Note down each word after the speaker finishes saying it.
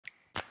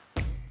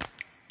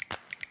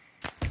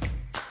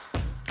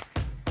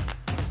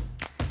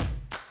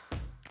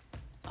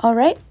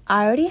Alright,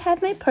 I already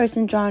have my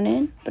person drawn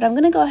in, but I'm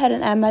going to go ahead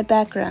and add my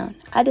background.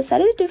 I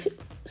decided to do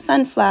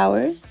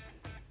sunflowers,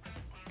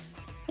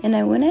 and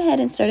I went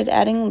ahead and started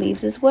adding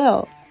leaves as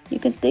well. You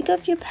can think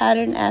of your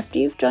pattern after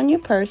you've drawn your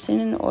person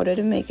in order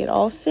to make it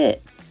all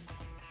fit.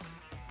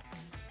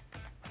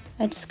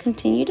 I just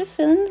continue to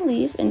fill in the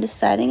leaf and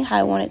deciding how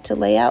I want it to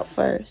lay out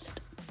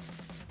first.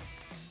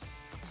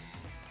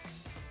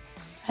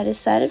 I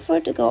decided for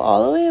it to go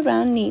all the way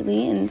around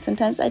neatly, and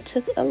sometimes I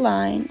took a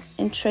line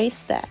and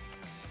traced that.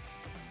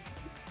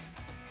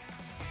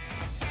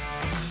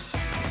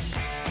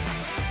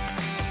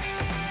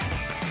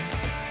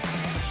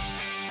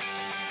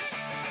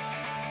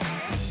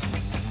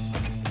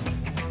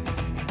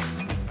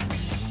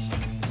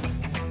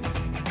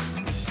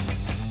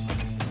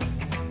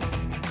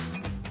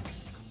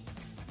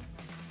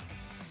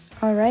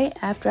 Alright,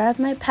 after I have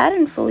my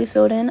pattern fully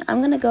filled in, I'm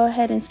going to go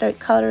ahead and start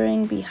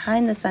coloring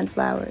behind the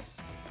sunflowers.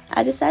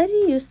 I decided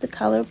to use the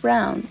color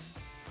brown.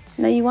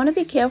 Now you want to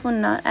be careful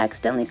not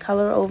accidentally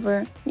color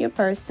over your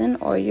person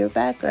or your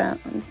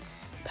background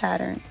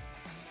pattern.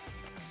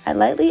 I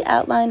lightly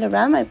outlined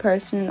around my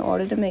person in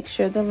order to make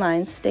sure the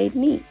lines stayed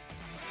neat.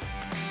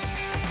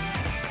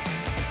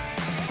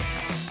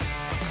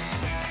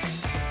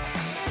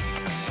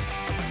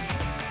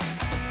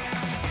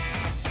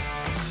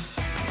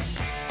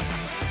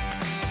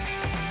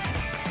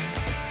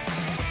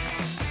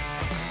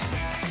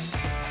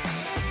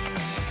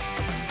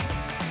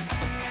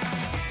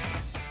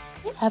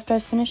 After I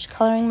finished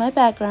coloring my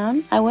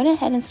background, I went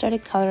ahead and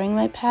started coloring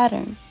my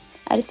pattern.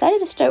 I decided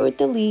to start with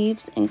the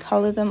leaves and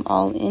color them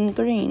all in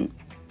green,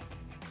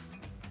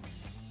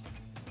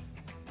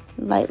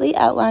 lightly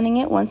outlining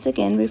it once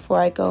again before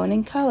I go in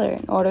and color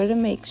in order to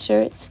make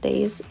sure it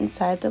stays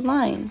inside the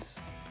lines.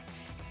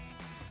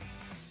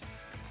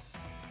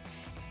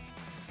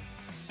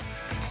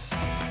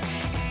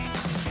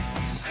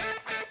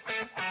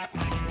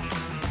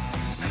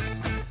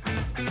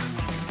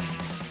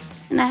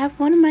 And I have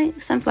one of my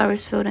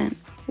sunflowers filled in.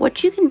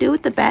 What you can do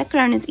with the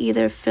background is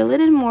either fill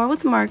it in more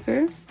with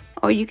marker,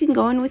 or you can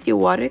go in with your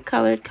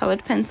watercolored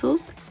colored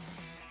pencils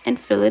and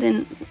fill it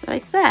in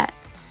like that.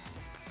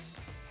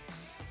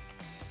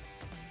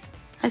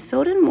 I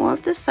filled in more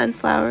of the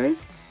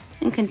sunflowers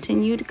and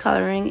continued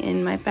coloring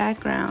in my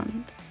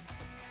background.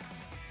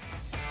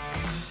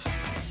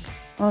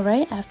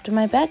 Alright, after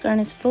my background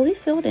is fully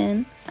filled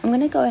in, I'm going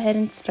to go ahead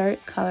and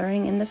start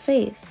coloring in the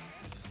face.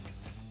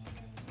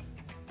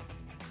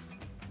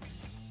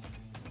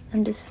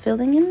 I'm just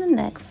filling in the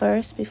neck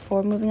first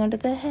before moving on to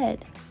the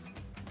head.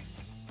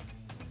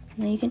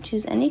 Now you can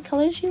choose any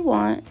colors you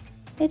want.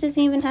 It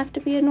doesn't even have to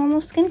be a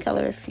normal skin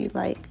color if you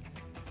like.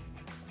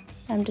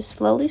 I'm just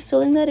slowly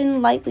filling that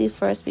in lightly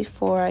first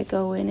before I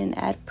go in and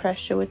add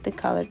pressure with the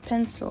colored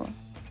pencil.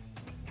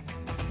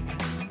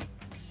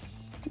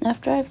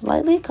 After I've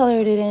lightly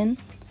colored it in,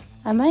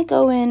 I might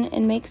go in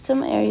and make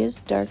some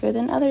areas darker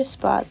than other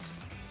spots.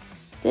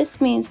 This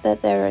means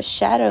that there are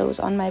shadows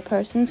on my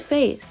person's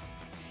face.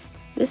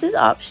 This is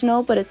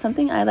optional, but it's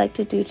something I like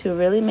to do to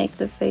really make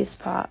the face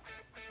pop.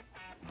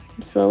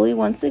 I'm slowly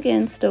once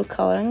again still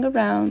coloring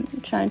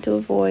around, trying to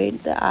avoid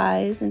the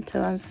eyes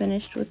until I'm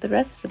finished with the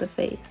rest of the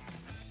face.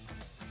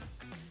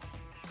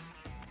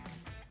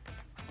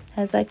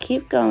 As I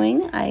keep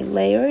going, I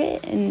layer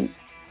it and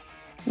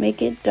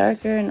make it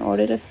darker in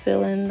order to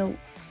fill in the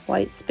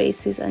white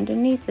spaces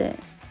underneath it.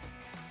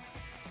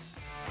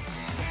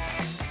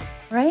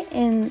 Right,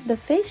 and the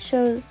face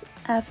shows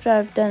after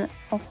I've done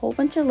a whole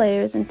bunch of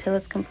layers until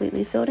it's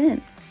completely filled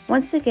in.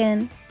 Once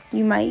again,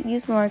 you might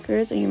use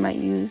markers or you might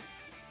use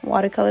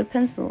watercolored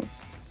pencils.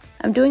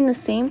 I'm doing the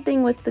same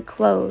thing with the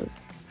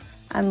clothes.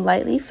 I'm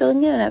lightly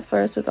filling it in at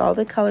first with all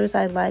the colors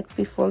I like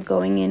before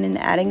going in and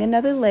adding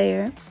another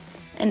layer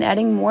and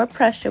adding more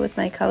pressure with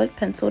my colored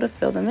pencil to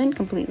fill them in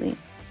completely.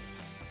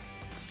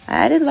 I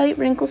added light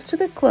wrinkles to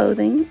the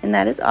clothing, and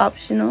that is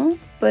optional,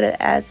 but it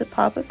adds a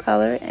pop of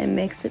color and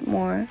makes it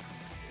more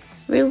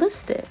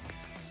realistic.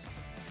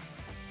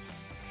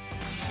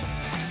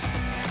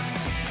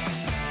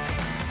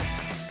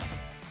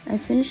 I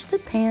finished the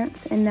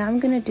pants, and now I'm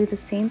going to do the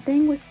same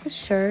thing with the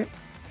shirt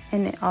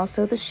and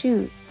also the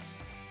shoes.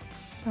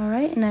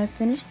 Alright, and I've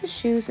finished the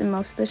shoes and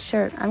most of the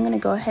shirt. I'm going to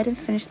go ahead and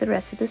finish the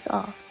rest of this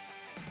off.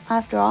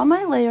 After all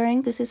my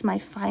layering, this is my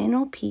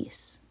final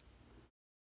piece.